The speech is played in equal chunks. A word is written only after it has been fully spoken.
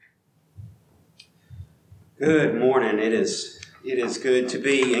Good morning. It is good to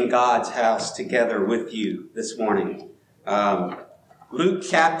be in God's house together with you this morning. Luke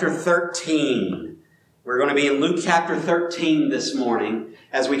chapter 13. We're going to be in Luke chapter 13 this morning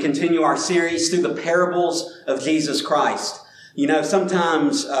as we continue our series through the parables of Jesus Christ. You know,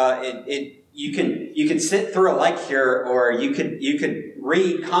 sometimes you can sit through a lecture, or you could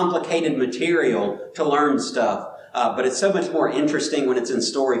read complicated material to learn stuff. But it's so much more interesting when it's in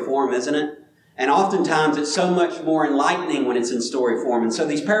story form, isn't it? And oftentimes it's so much more enlightening when it's in story form. And so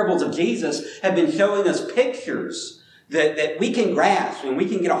these parables of Jesus have been showing us pictures that we can grasp and we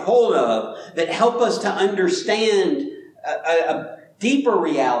can get a hold of that help us to understand a deeper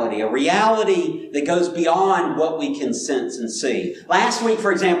reality, a reality that goes beyond what we can sense and see. Last week,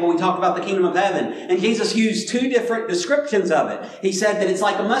 for example, we talked about the kingdom of heaven, and Jesus used two different descriptions of it. He said that it's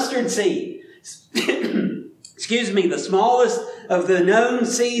like a mustard seed. Excuse me, the smallest of the known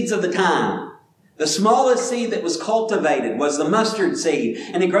seeds of the time. The smallest seed that was cultivated was the mustard seed,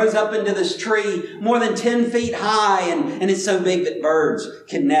 and it grows up into this tree more than 10 feet high, and it's so big that birds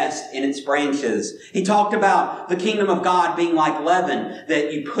can nest in its branches. He talked about the kingdom of God being like leaven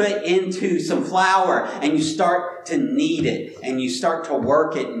that you put into some flour and you start to knead it and you start to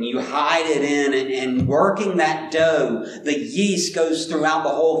work it and you hide it in, and working that dough, the yeast goes throughout the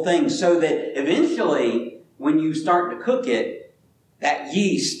whole thing so that eventually when you start to cook it, that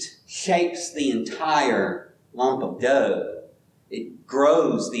yeast shapes the entire lump of dough. It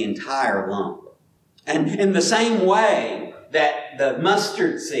grows the entire lump. And in the same way that the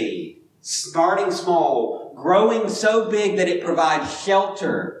mustard seed, starting small, growing so big that it provides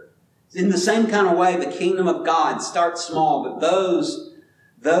shelter, in the same kind of way the kingdom of God starts small, but those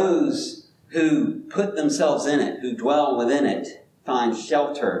who put themselves in it, who dwell within it, find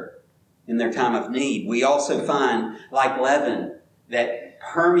shelter in their time of need. We also find, like leaven, that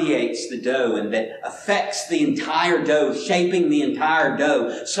permeates the dough and that affects the entire dough, shaping the entire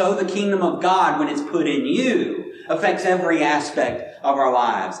dough. So the kingdom of God, when it's put in you, affects every aspect of our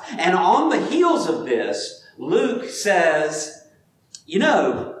lives. And on the heels of this, Luke says, you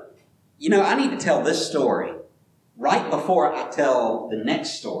know, I need to tell this story right before I tell the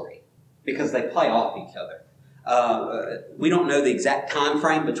next story, because they play off each other. We don't know the exact time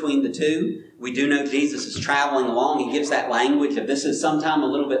frame between the two. We do know Jesus is traveling along. He gives that language of this is sometime a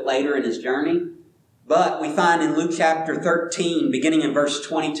little bit later in his journey. But we find in Luke chapter 13, beginning in verse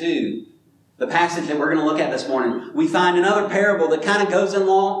 22, the passage that we're going to look at this morning, we find another parable that kind of goes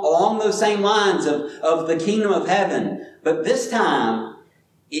along those same lines of the kingdom of heaven. But this time,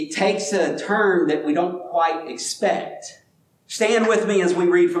 it takes a turn that we don't quite expect. Stand with me as we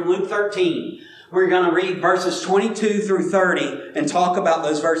read from Luke 13. We're going to read verses 22 through 30 and talk about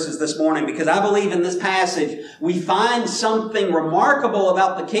those verses this morning, because I believe in this passage we find something remarkable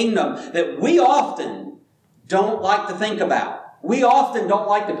about the kingdom that we often don't like to think about. We often don't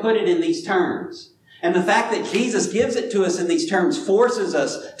like to put it in these terms. And the fact that Jesus gives it to us in these terms forces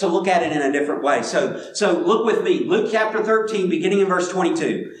us to look at it in a different way. So look with me. Luke chapter 13, beginning in verse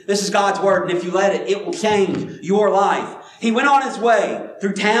 22. This is God's word, and if you let it, it will change your life. He went on his way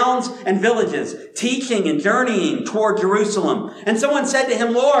through towns and villages, teaching and journeying toward Jerusalem. And someone said to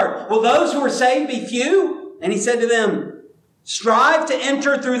him, Lord, will those who are saved be few? And he said to them, strive to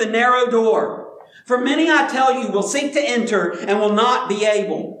enter through the narrow door. For many, I tell you, will seek to enter and will not be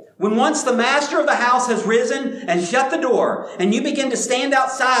able. When once the master of the house has risen and shut the door, and you begin to stand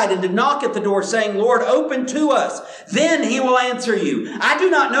outside and to knock at the door, saying, Lord, open to us, then he will answer you, I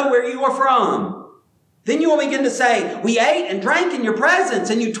do not know where you are from. Then you will begin to say, we ate and drank in your presence,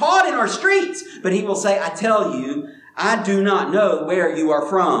 and you taught in our streets. But he will say, I tell you, I do not know where you are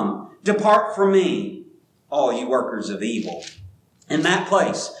from. Depart from me, all you workers of evil. In that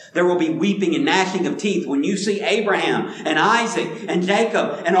place, there will be weeping and gnashing of teeth when you see Abraham and Isaac and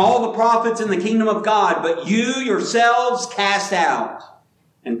Jacob and all the prophets in the kingdom of God, but you yourselves cast out.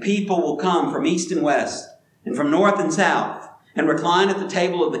 And people will come from east and west and from north and south and recline at the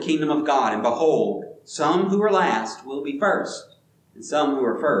table of the kingdom of God. And behold, some who are last will be first, and some who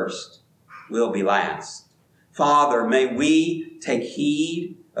are first will be last. Father, may we take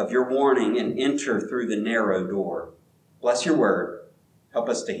heed of your warning and enter through the narrow door. Bless your word. Help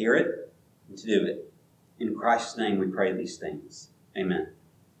us to hear it and to do it. In Christ's name we pray these things. Amen.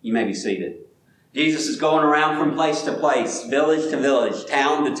 You may be seated. Jesus is going around from place to place, village to village,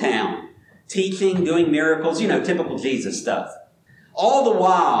 town to town, teaching, doing miracles, typical Jesus stuff. All the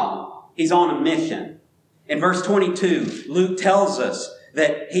while, he's on a mission. In verse 22, Luke tells us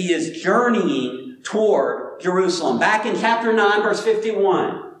that he is journeying toward Jerusalem. Back in chapter 9, verse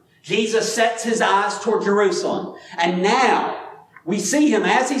 51, Jesus sets his eyes toward Jerusalem. And now, We see him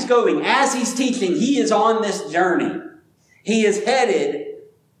as he's going, as he's teaching, he is on this journey. He is headed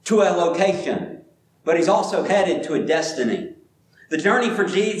to a location, but he's also headed to a destiny. The journey for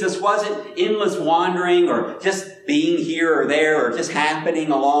Jesus wasn't endless wandering or just being here or there or just happening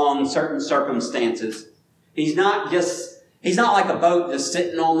along certain circumstances. He's not like a boat just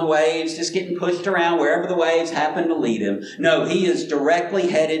sitting on the waves, just getting pushed around wherever the waves happen to lead him. No, he is directly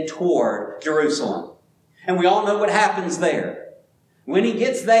headed toward Jerusalem. And we all know what happens there. When he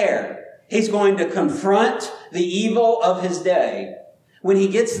gets there, he's going to confront the evil of his day. When he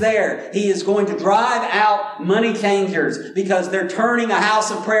gets there, he is going to drive out money changers because they're turning a house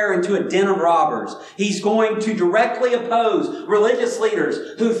of prayer into a den of robbers. He's going to directly oppose religious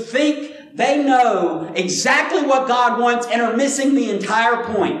leaders who think they know exactly what God wants and are missing the entire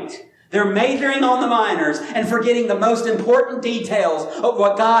point. They're majoring on the minors and forgetting the most important details of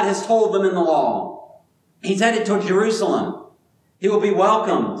what God has told them in the law. He's headed to Jerusalem. He will be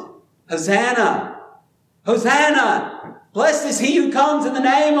welcomed. Hosanna! Hosanna! Blessed is he who comes in the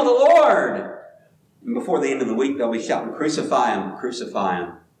name of the Lord. And before the end of the week, they'll be shouting, crucify him, crucify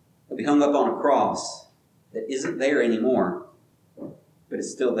him. He'll be hung up on a cross that isn't there anymore, but it's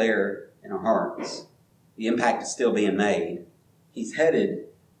still there in our hearts. The impact is still being made. He's headed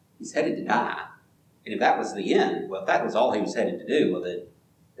to die. And if that was the end, well, if that was all he was headed to do, well,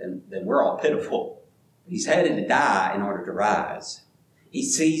 then we're all pitiful. He's headed to die in order to rise. He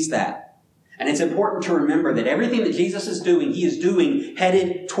sees that. And it's important to remember that everything that Jesus is doing, he is doing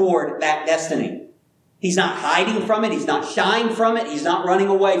headed toward that destiny. He's not hiding from it. He's not shying from it. He's not running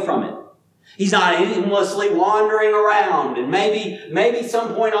away from it. He's not aimlessly wandering around and maybe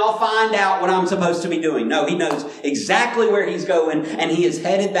some point I'll find out what I'm supposed to be doing. No, he knows exactly where he's going and he is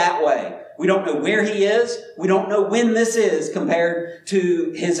headed that way. We don't know where he is. We don't know when this is compared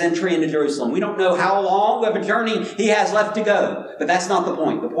to his entry into Jerusalem. We don't know how long of a journey he has left to go. But that's not the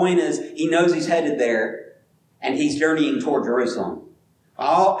point. The point is he knows he's headed there and he's journeying toward Jerusalem.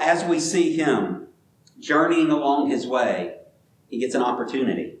 As we see him journeying along his way, he gets an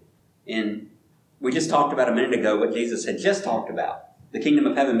opportunity. And we just talked about a minute ago what Jesus had just talked about. The kingdom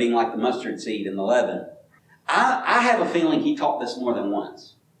of heaven being like the mustard seed and the leaven. I have a feeling he taught this more than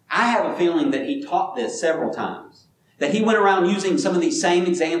once. I have a feeling that he taught this several times. That he went around using some of these same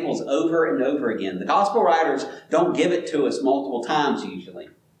examples over and over again. The gospel writers don't give it to us multiple times usually.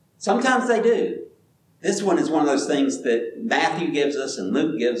 Sometimes they do. This one is one of those things that Matthew gives us and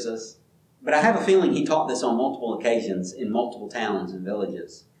Luke gives us. But I have a feeling he taught this on multiple occasions in multiple towns and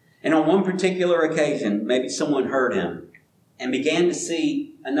villages. And on one particular occasion, maybe someone heard him and began to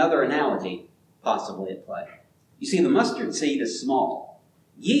see another analogy possibly at play. You see, the mustard seed is small.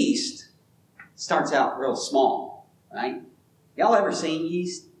 Yeast starts out real small, right? Y'all ever seen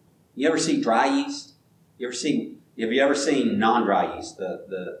yeast? You ever see dry yeast? Have you ever seen non-dry yeast?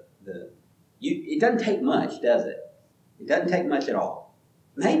 It doesn't take much, does it? It doesn't take much at all.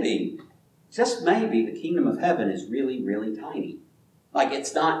 Maybe, just maybe, the kingdom of heaven is really, really tiny. Like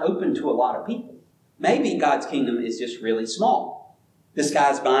it's not open to a lot of people. Maybe God's kingdom is just really small. This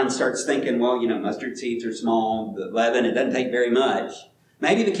guy's mind starts thinking, well, mustard seeds are small, the leaven, it doesn't take very much.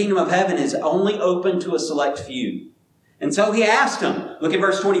 Maybe the kingdom of heaven is only open to a select few. And so he asked him, look at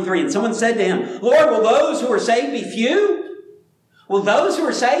verse 23, and someone said to him, Lord, will those who are saved be few? Will those who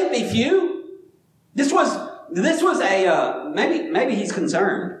are saved be few? This was a, maybe he's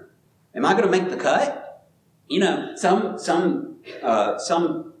concerned. Am I going to make the cut? Some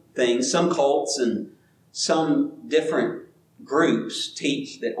things, some cults and some different groups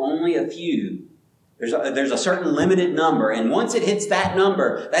teach that only a few, there's a certain limited number, and once it hits that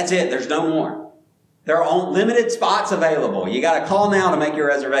number, that's it, there's no more. There are limited spots available. You got to call now to make your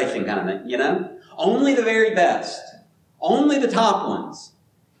reservation kind of thing, Only the very best. Only the top ones.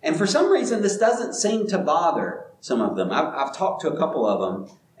 And for some reason, this doesn't seem to bother some of them. I've talked to a couple of them,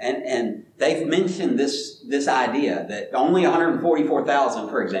 and they've mentioned this idea that only 144,000,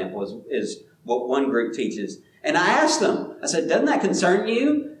 for example, is what one group teaches. And I asked them, I said, doesn't that concern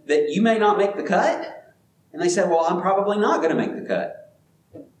you that you may not make the cut? And they said, well, I'm probably not going to make the cut.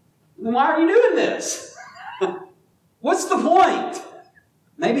 Then why are you doing this? What's the point?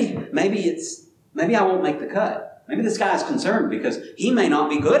 Maybe I won't make the cut. Maybe this guy's concerned because he may not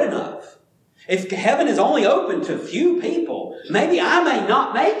be good enough. If heaven is only open to few people, maybe I may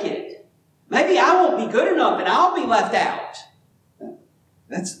not make it. Maybe I won't be good enough and I'll be left out.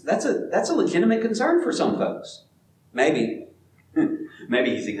 That's a legitimate concern for some folks. Maybe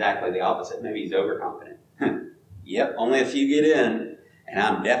he's exactly the opposite. Maybe he's overconfident. Yep, only a few get in, and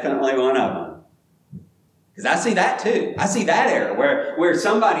I'm definitely one of them. Because I see that too. I see that error where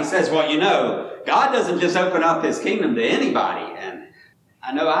somebody says, well, God doesn't just open up his kingdom to anybody. And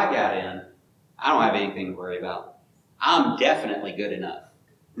I know I got in. I don't have anything to worry about. I'm definitely good enough.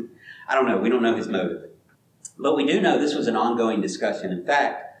 I don't know. We don't know his motive. But we do know this was an ongoing discussion. In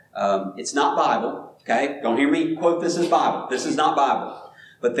fact, it's not Bible. Okay? Don't hear me quote this as Bible. This is not Bible.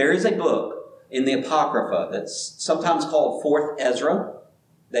 But there is a book in the Apocrypha that's sometimes called 4th Ezra.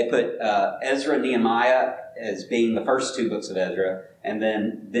 They put Ezra and Nehemiah as being the first 2 books of Ezra, and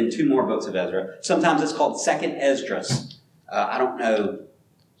then 2 more books of Ezra. Sometimes it's called 2nd Esdras. I don't know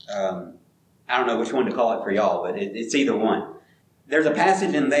which one to call it for y'all, but it's either one. There's a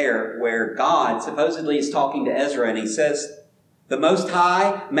passage in there where God supposedly is talking to Ezra, and he says, "The Most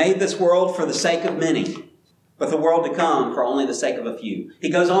High made this world for the sake of many, but the world to come for only the sake of a few." He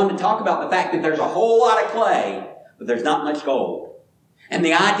goes on to talk about the fact that there's a whole lot of clay, but there's not much gold. And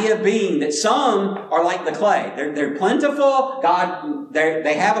the idea being that some are like the clay. They're plentiful.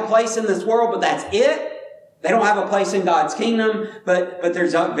 They have a place in this world, but that's it. They don't have a place in God's kingdom, but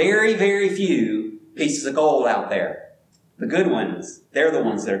there's very, very few pieces of gold out there. The good ones, they're the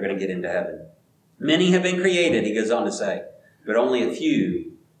ones that are going to get into heaven. Many have been created, he goes on to say, but only a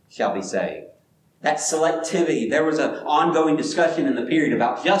few shall be saved. That selectivity, there was an ongoing discussion in the period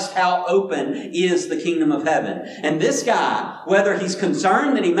about just how open is the kingdom of heaven. And this guy, whether he's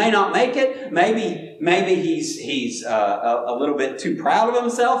concerned that he may not make it, maybe he's a little bit too proud of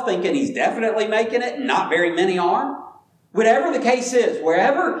himself, thinking he's definitely making it, and not very many are. Whatever the case is,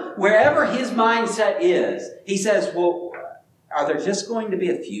 wherever his mindset is, he says, well, are there just going to be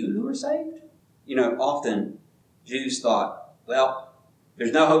a few who are saved? You know, often Jews thought, well,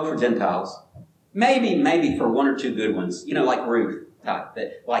 there's no hope for Gentiles. Maybe for 1 or 2 good ones, you know, like Ruth type,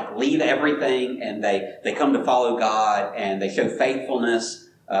 that like leave everything and they come to follow God and they show faithfulness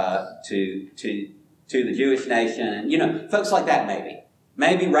to the Jewish nation, and you know, folks like that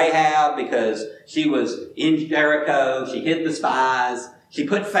maybe Rahab, because she was in Jericho, she hid the spies, she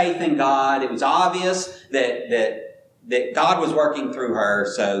put faith in God. It was obvious that God was working through her,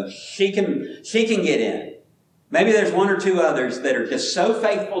 so she can get in. Maybe there's 1 or 2 others that are just so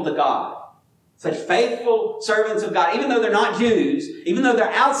faithful to God. Such faithful servants of God, even though they're not Jews, even though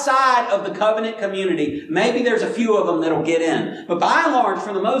they're outside of the covenant community, maybe there's a few of them that'll get in. But by and large,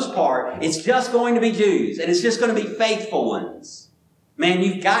 for the most part, it's just going to be Jews, and it's just going to be faithful ones. Man,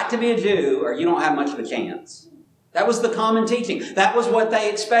 you've got to be a Jew or you don't have much of a chance. That was the common teaching. That was what they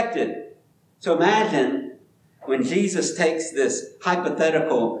expected. So imagine when Jesus takes this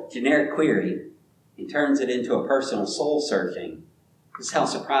hypothetical generic query and turns it into a personal soul searching. This is how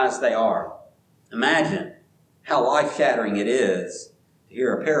surprised they are. Imagine how life-shattering it is to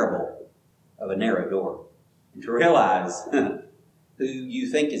hear a parable of a narrow door and to realize who you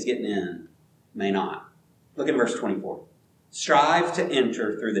think is getting in may not. Look at verse 24. Strive to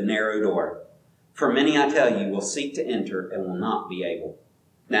enter through the narrow door, for many, I tell you, will seek to enter and will not be able.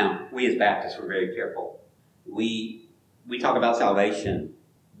 Now, we as Baptists, we're very careful. We talk about salvation.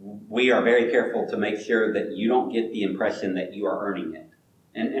 We are very careful to make sure that you don't get the impression that you are earning it.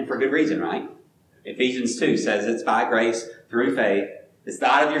 And for good reason, right? Ephesians 2 says it's by grace through faith. It's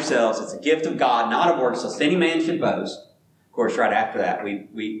not of yourselves. It's a gift of God, not of works, lest any man should boast. Of course, right after that,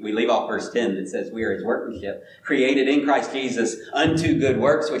 we leave off verse 10 that says we are his workmanship, created in Christ Jesus unto good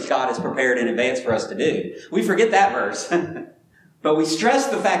works, which God has prepared in advance for us to do. We forget that verse. But we stress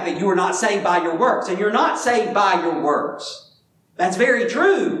the fact that you are not saved by your works. And you're not saved by your works. That's very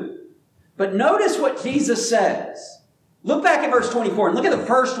true. But notice what Jesus says. Look back at verse 24 and look at the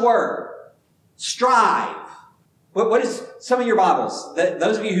first word. Strive. What is some of your Bibles?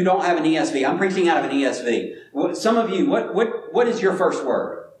 Those of you who don't have an ESV, I'm preaching out of an ESV. Some of you, what is your first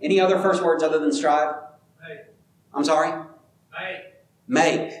word? Any other first words other than strive? Make. I'm sorry?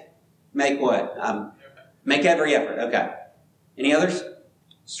 Make. Make what? Make every effort. Okay. Any others?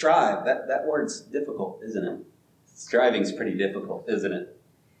 Strive. That word's difficult, isn't it? Striving's pretty difficult, isn't it?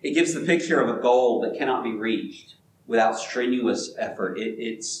 It gives the picture of a goal that cannot be reached without strenuous effort.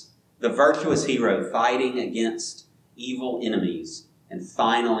 It's the virtuous hero fighting against evil enemies and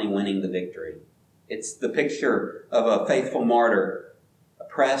finally winning the victory. It's the picture of a faithful martyr,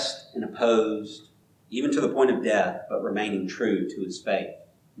 oppressed and opposed, even to the point of death, but remaining true to his faith.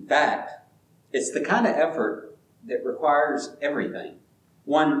 In fact, it's the kind of effort that requires everything.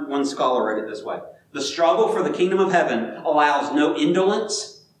 One scholar wrote it this way. The struggle for the kingdom of heaven allows no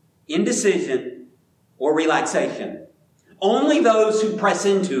indolence, indecision, or relaxation. Only those who press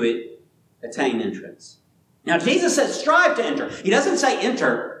into it attain entrance. Now, Jesus says strive to enter. He doesn't say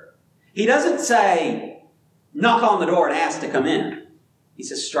enter. He doesn't say knock on the door and ask to come in. He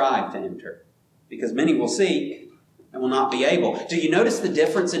says strive to enter. Because many will seek and will not be able. Do you notice the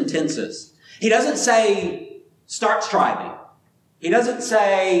difference in tenses? He doesn't say, start striving. He doesn't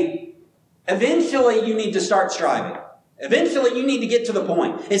say, eventually you need to start striving. Eventually you need to get to the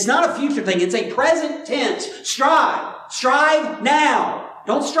point. It's not a future thing. It's a present tense. Strive. Strive now.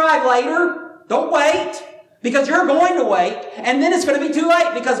 Don't strive later. Don't wait. Because you're going to wait. And then it's going to be too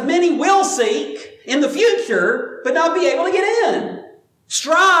late. Because many will seek in the future, but not be able to get in.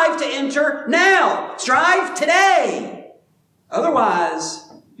 Strive to enter now. Strive today. Otherwise,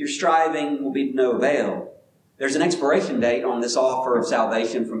 your striving will be of no avail. There's an expiration date on this offer of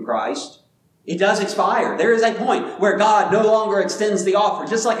salvation from Christ. It does expire. There is a point where God no longer extends the offer,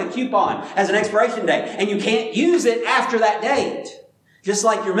 just like a coupon has an expiration date, and you can't use it after that date. Just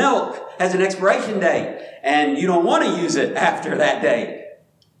like your milk has an expiration date, and you don't want to use it after that date.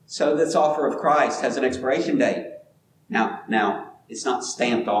 So this offer of Christ has an expiration date. Now, it's not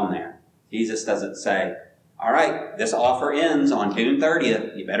stamped on there. Jesus doesn't say, all right, this offer ends on June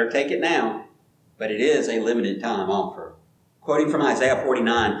 30th. You better take it now. But it is a limited time offer. Quoting from Isaiah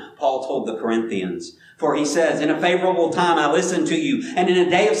 49, Paul told the Corinthians, for he says, in a favorable time I listened to you, and in a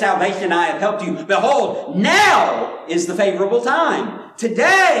day of salvation I have helped you. Behold, now is the favorable time.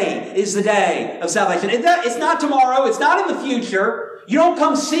 Today is the day of salvation. It's not tomorrow. It's not in the future. You don't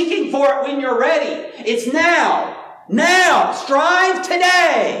come seeking for it when you're ready. It's now. Now. Strive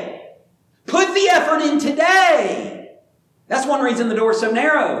today. Put the effort in today. That's one reason the door is so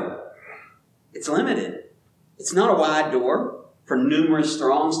narrow. It's limited. It's not a wide door for numerous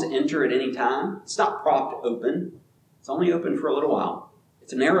throngs to enter at any time. It's not propped open. It's only open for a little while.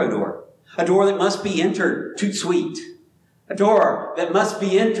 It's a narrow door. A door that must be entered tout de suite. A door that must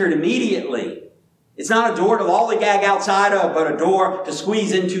be entered immediately. It's not a door to lollygag outside of, but a door to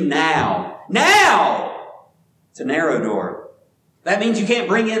squeeze into now. Now! It's a narrow door. That means you can't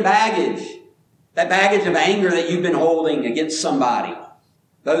bring in baggage. That baggage of anger that you've been holding against somebody.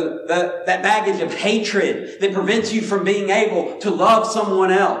 That baggage of hatred that prevents you from being able to love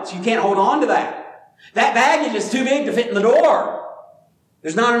someone else. You can't hold on to that. That baggage is too big to fit in the door.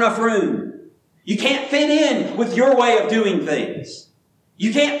 There's not enough room. You can't fit in with your way of doing things.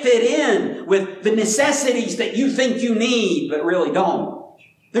 You can't fit in with the necessities that you think you need but really don't.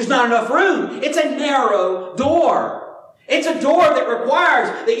 There's not enough room. It's a narrow door. It's a door that requires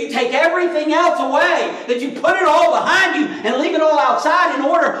that you take everything else away, that you put it all behind you and leave it all outside in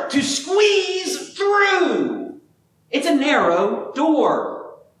order to squeeze through. It's a narrow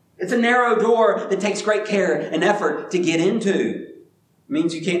door. It's a narrow door that takes great care and effort to get into. It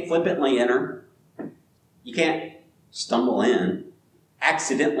means you can't flippantly enter. You can't stumble in,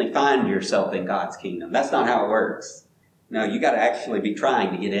 accidentally find yourself in God's kingdom. That's not how it works. No, you got to actually be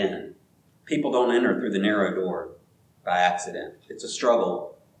trying to get in. People don't enter through the narrow door by accident. It's a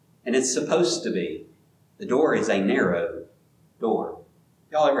struggle. And it's supposed to be. The door is a narrow door.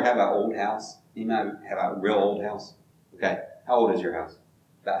 Y'all ever have an old house? Anybody have a real old house? Okay. How old is your house?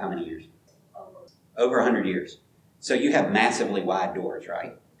 About how many years? Over 100 years. So you have massively wide doors,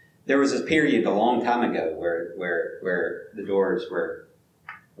 right? There was a period a long time ago where the doors were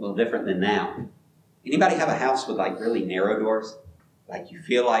a little different than now. Anybody have a house with like really narrow doors? Like you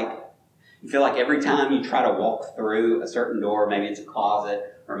feel like every time you try to walk through a certain door, maybe it's a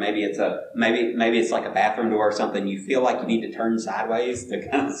closet, or maybe it's like a bathroom door or something, you feel like you need to turn sideways to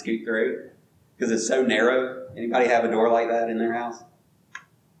kind of scoot through because it's so narrow. Anybody have a door like that in their house?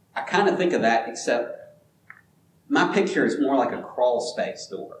 I kind of think of that, except my picture is more like a crawl space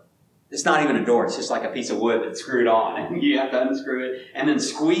door. It's not even a door. It's just like a piece of wood that's screwed on, and you have to unscrew it and then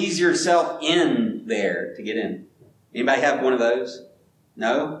squeeze yourself in there to get in. Anybody have one of those?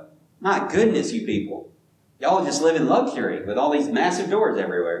 No? My goodness, you people. Y'all just live in luxury with all these massive doors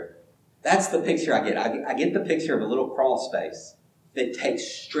everywhere. That's the picture I get. I get the picture of a little crawl space that takes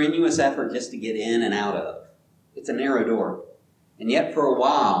strenuous effort just to get in and out of. It's a narrow door. And yet for a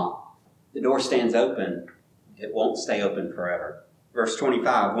while, the door stands open. It won't stay open forever. Verse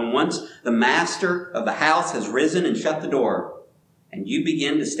 25, when once the master of the house has risen and shut the door, and you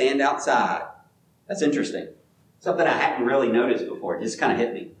begin to stand outside. That's interesting. Something I hadn't really noticed before. It just kind of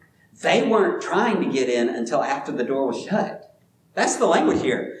hit me. They weren't trying to get in until after the door was shut. That's the language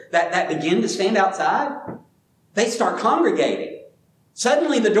here. That begin to stand outside, they start congregating.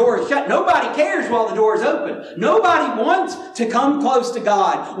 Suddenly the door is shut. Nobody cares while the door is open. Nobody wants to come close to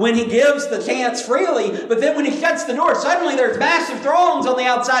God when He gives the chance freely. But then when He shuts the door, suddenly there's massive throngs on the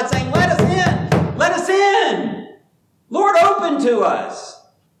outside saying, let us in. Let us in. Lord, open to us.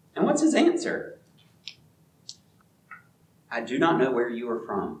 And what's His answer? I do not know where you are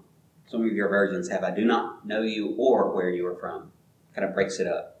from. Some of your versions have, I do not know you or where you are from. Kind of breaks it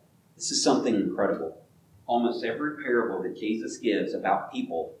up. This is something incredible. Almost every parable that Jesus gives about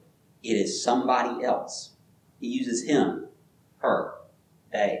people It is somebody else. He uses him, her,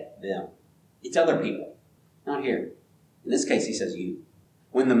 they, them. It's other people, not here. In this case, he says you.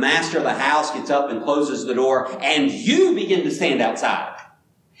 When the master of the house gets up and closes the door, and you begin to stand outside,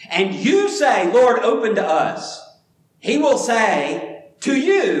 and you say, Lord, open to us, he will say to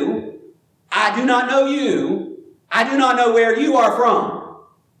you, I do not know you. I do not know where you are from.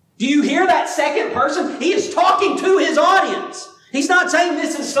 Do you hear that second person? He is talking to his audience. He's not saying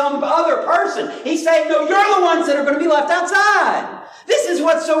this is some other person. He's saying, no, you're the ones that are going to be left outside. This is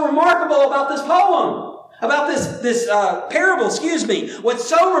what's so remarkable about this poem. About this parable, What's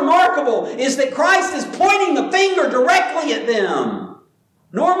so remarkable is that Christ is pointing the finger directly at them.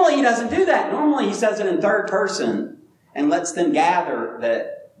 Normally he doesn't do that. Normally he says it in third person and lets them gather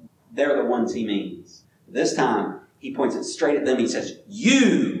that they're the ones he means. This time he points it straight at them. He says,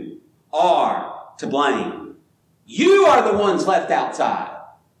 you are to blame. You are the ones left outside.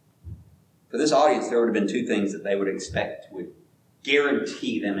 For this audience, there would have been two things that they would expect would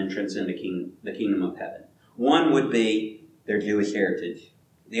guarantee them entrance into the kingdom of heaven. One would be their Jewish heritage.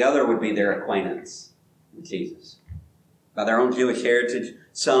 The other would be their acquaintance with Jesus. By their own Jewish heritage,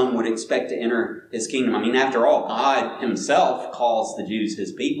 some would expect to enter his kingdom. I mean, after all, God himself calls the Jews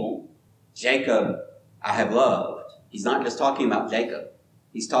his people. Jacob, I have loved. He's not just talking about Jacob.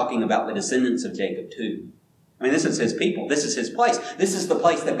 He's talking about the descendants of Jacob too. I mean, this is his people. This is his place. This is the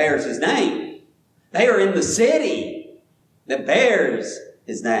place that bears his name. They are in the city that bears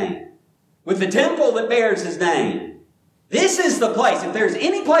his name, with the temple that bears his name. This is the place. If there's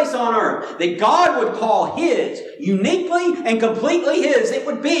any place on earth that God would call his, uniquely and completely his, it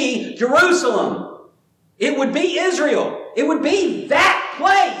would be Jerusalem. It would be Israel. It would be that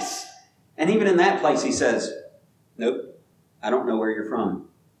place. And even in that place, he says, nope, I don't know where you're from.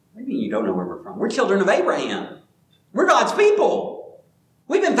 What do you mean you don't know where we're from? We're children of Abraham. We're God's people.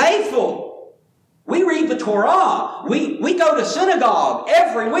 We've been faithful. We read the Torah. We go to synagogue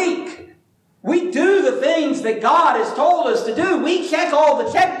every week. We do the things that God has told us to do. We check all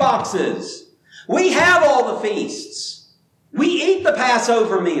the check boxes. We have all the feasts. We eat the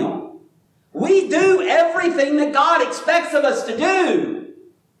Passover meal. We do everything that God expects of us to do.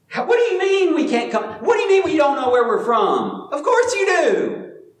 What do you mean we can't come? What do you mean we don't know where we're from? Of course you do.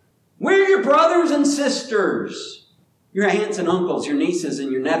 We're your brothers and sisters, your aunts and uncles, your nieces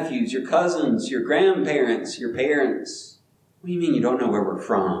and your nephews, your cousins, your grandparents, your parents. What do you mean you don't know where we're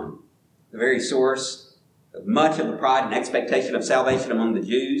from? The very source of much of the pride and expectation of salvation among the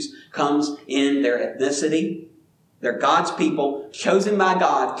Jews comes in their ethnicity. They're God's people, chosen by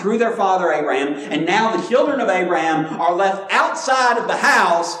God through their father Abraham, and now the children of Abraham are left outside of the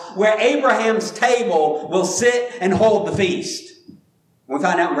house where Abraham's table will sit and hold the feast. We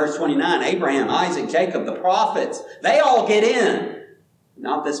find out in verse 29, Abraham, Isaac, Jacob, the prophets, they all get in.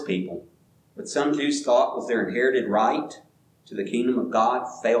 Not this people. What some Jews thought was their inherited right to the kingdom of God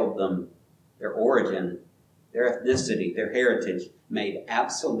failed them. Their origin, their ethnicity, their heritage made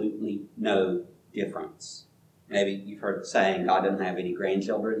absolutely no difference. Maybe you've heard the saying, God doesn't have any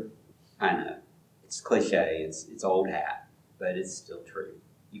grandchildren. I know. It's cliche. It's old hat. But it's still true.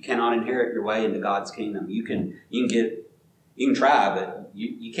 You cannot inherit your way into God's kingdom. You can try, but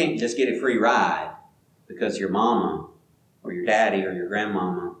you can't just get a free ride because your mama or your daddy or your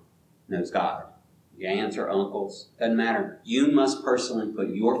grandmama knows God. Your aunts or uncles, doesn't matter. You must personally put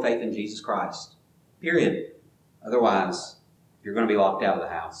your faith in Jesus Christ. Period. Otherwise, you're going to be locked out of the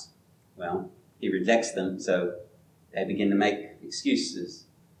house. Well, he rejects them, so they begin to make excuses.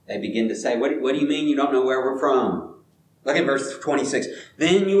 They begin to say, what do you mean you don't know where we're from? Look at verse 26.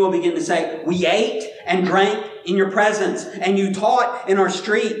 Then you will begin to say, we ate and drank in your presence, and you taught in our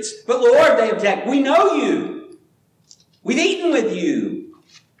streets. But Lord, they object, we know you. We've eaten with you.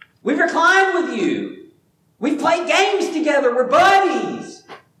 We've reclined with you. We've played games together. We're buddies.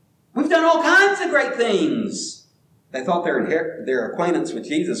 We've done all kinds of great things. They thought their acquaintance with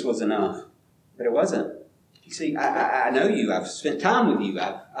Jesus was enough, but it wasn't. You see, I know you. I've spent time with you.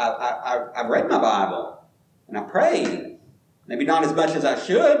 I've read my Bible, and I prayed. Maybe not as much as I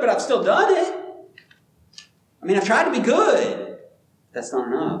should, but I've still done it. I mean, I've tried to be good. That's not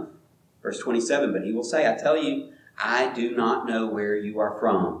enough. Verse 27, but he will say, I tell you, I do not know where you are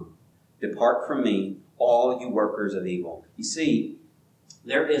from. Depart from me, all you workers of evil. You see,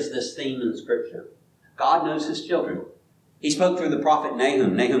 there is this theme in Scripture. God knows his children. He spoke through the prophet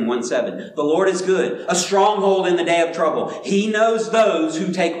Nahum, Nahum 1:7. The Lord is good, a stronghold in the day of trouble. He knows those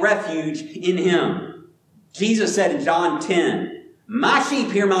who take refuge in him. Jesus said in John 10, my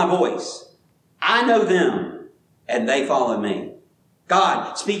sheep hear my voice. I know them, and they follow me.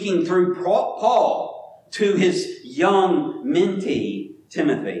 God speaking through Paul to his young mentee,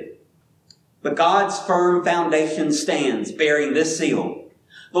 Timothy. But God's firm foundation stands, bearing this seal.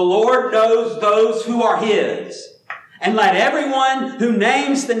 The Lord knows those who are His. And let everyone who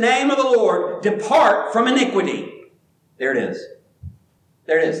names the name of the Lord depart from iniquity. There it is.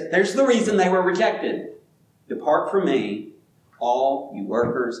 There it is. There's the reason they were rejected. Depart from me, all you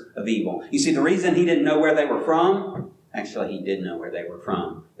workers of evil. You see, the reason He didn't know where they were from, actually He did know where they were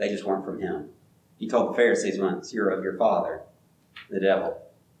from. They just weren't from Him. He told the Pharisees once, you're of your father, the devil.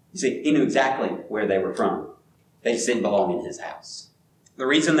 You see, He knew exactly where they were from. They just didn't belong in His house. The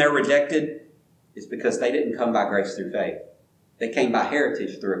reason they're rejected is because they didn't come by grace through faith. They came by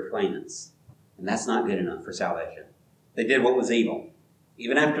heritage through acquaintance. And that's not good enough for salvation. They did what was evil.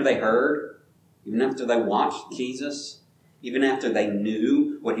 Even after they heard, even after they watched Jesus, even after they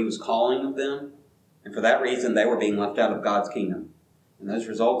knew what He was calling of them. And for that reason, they were being left out of God's kingdom. And those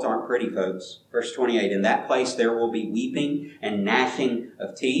results aren't pretty, folks. Verse 28, in that place there will be weeping and gnashing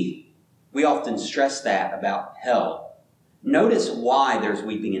of teeth. We often stress that about hell. Notice why there's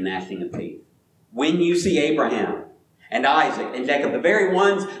weeping and gnashing of teeth. When you see Abraham and Isaac and Jacob, the very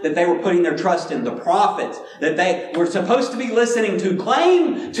ones that they were putting their trust in, the prophets that they were supposed to be listening to,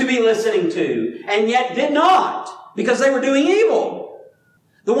 claimed to be listening to, and yet did not because they were doing evil.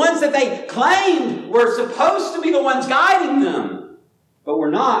 The ones that they claimed were supposed to be the ones guiding them, but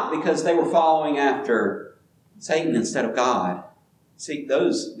were not because they were following after Satan instead of God. See,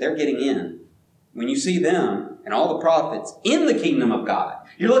 they're getting in. When you see them and all the prophets in the kingdom of God,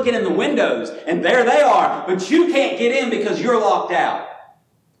 you're looking in the windows and there they are, but you can't get in because you're locked out.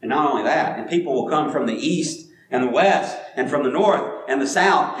 And not only that, and people will come from the east and the west and from the north and the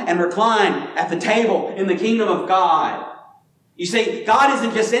south and recline at the table in the kingdom of God. You see, God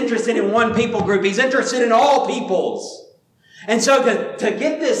isn't just interested in one people group. He's interested in all peoples. And so to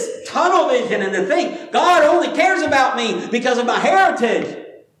get this tunnel vision and to think God only cares about me because of my heritage,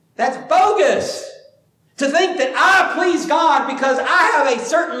 that's bogus. To think that I please God because I have a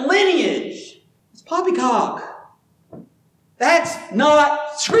certain lineage, it's poppycock. That's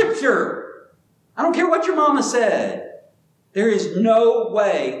not Scripture. I don't care what your mama said. There is no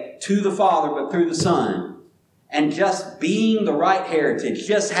way to the Father but through the Son. And just being the right heritage,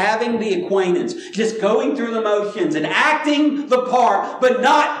 just having the acquaintance, just going through the motions and acting the part, but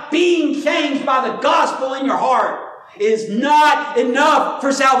not being changed by the gospel in your heart is not enough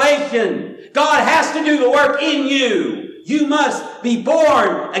for salvation. God has to do the work in you. You must be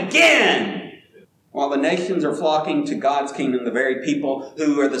born again. While the nations are flocking to God's kingdom, the very people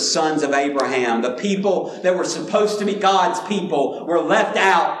who are the sons of Abraham, the people that were supposed to be God's people, were left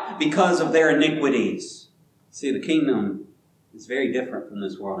out because of their iniquities. See, the kingdom is very different from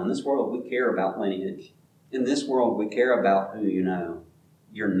this world. In this world, we care about lineage. In this world, we care about who you know,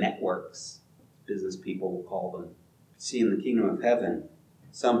 your networks, business people will call them. See, in the kingdom of heaven,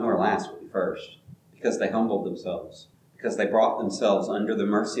 some who are last will be first because they humbled themselves, because they brought themselves under the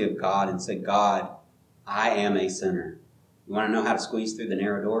mercy of God and said, God, I am a sinner. You want to know how to squeeze through the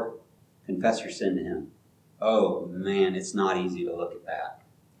narrow door? Confess your sin to Him. Oh, man, it's not easy to look at that.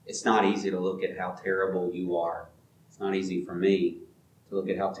 It's not easy to look at how terrible you are. It's not easy for me to look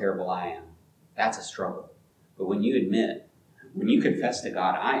at how terrible I am. That's a struggle. But when you admit, when you confess to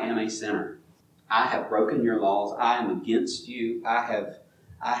God, I am a sinner. I have broken your laws. I am against you. I have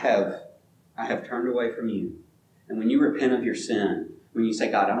turned away from you. And when you repent of your sin, when you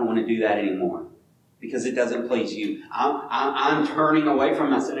say, God, I don't want to do that anymore because it doesn't please you. I'm turning away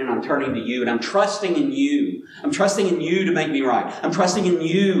from my sin and I'm turning to you and I'm trusting in you. I'm trusting in you to make me right. I'm trusting in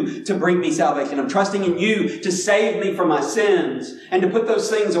you to bring me salvation. I'm trusting in you to save me from my sins and to put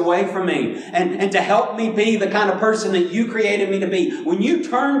those things away from me and to help me be the kind of person that you created me to be. When you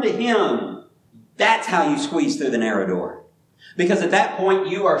turn to Him, that's how you squeeze through the narrow door. Because at that point,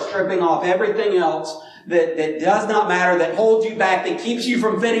 you are stripping off everything else that does not matter, that holds you back, that keeps you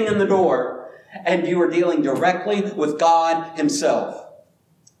from fitting in the door. And you are dealing directly with God Himself.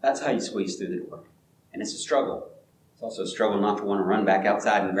 That's how you squeeze through the door. And it's a struggle. It's also a struggle not to want to run back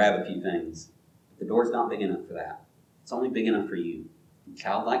outside and grab a few things. The door's not big enough for that. It's only big enough for you.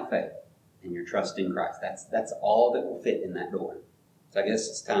 Childlike faith and your trust in Christ. That's all that will fit in that door. So I guess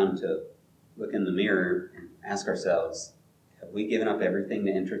it's time to look in the mirror and ask ourselves, have we given up everything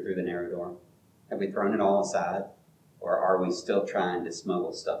to enter through the narrow door? Have we thrown it all aside? Or are we still trying to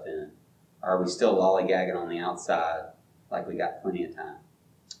smuggle stuff in? Are we still lollygagging on the outside like we got plenty of time?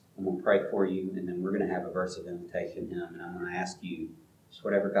 I'm going to pray for you, and then we're going to have a verse of invitation to Him, and I'm going to ask you, just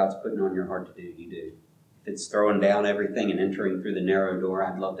whatever God's putting on your heart to do, you do. If it's throwing down everything and entering through the narrow door,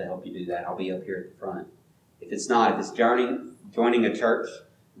 I'd love to help you do that. I'll be up here at the front. If it's not, if it's joining a church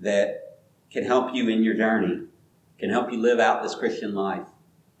that can help you in your journey, can help you live out this Christian life,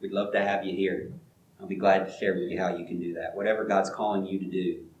 we'd love to have you here. I'll be glad to share with you how you can do that. Whatever God's calling you to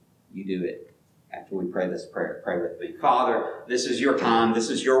do, you do it. After we pray this prayer, pray with me. Father, this is your time. This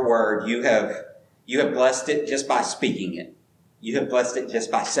is your word. You have blessed it just by speaking it. You have blessed it just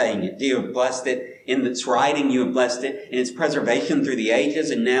by saying it. You have blessed it in its writing. You have blessed it in its preservation through the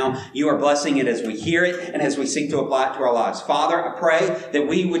ages. And now you are blessing it as we hear it and as we seek to apply it to our lives. Father, I pray that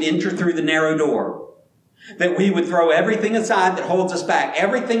we would enter through the narrow door. That we would throw everything aside that holds us back.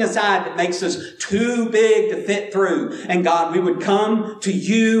 Everything aside that makes us too big to fit through. And God, we would come to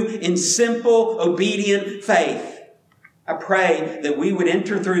you in simple, obedient faith. I pray that we would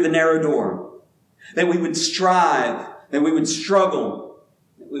enter through the narrow door. That we would strive. That we would struggle,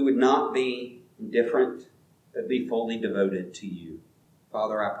 that we would not be indifferent, but be fully devoted to you.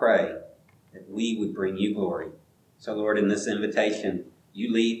 Father, I pray that we would bring you glory. So, Lord, in this invitation,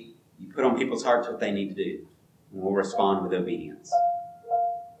 you lead, you put on people's hearts what they need to do, and we'll respond with obedience.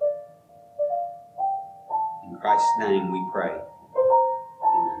 In Christ's name we pray.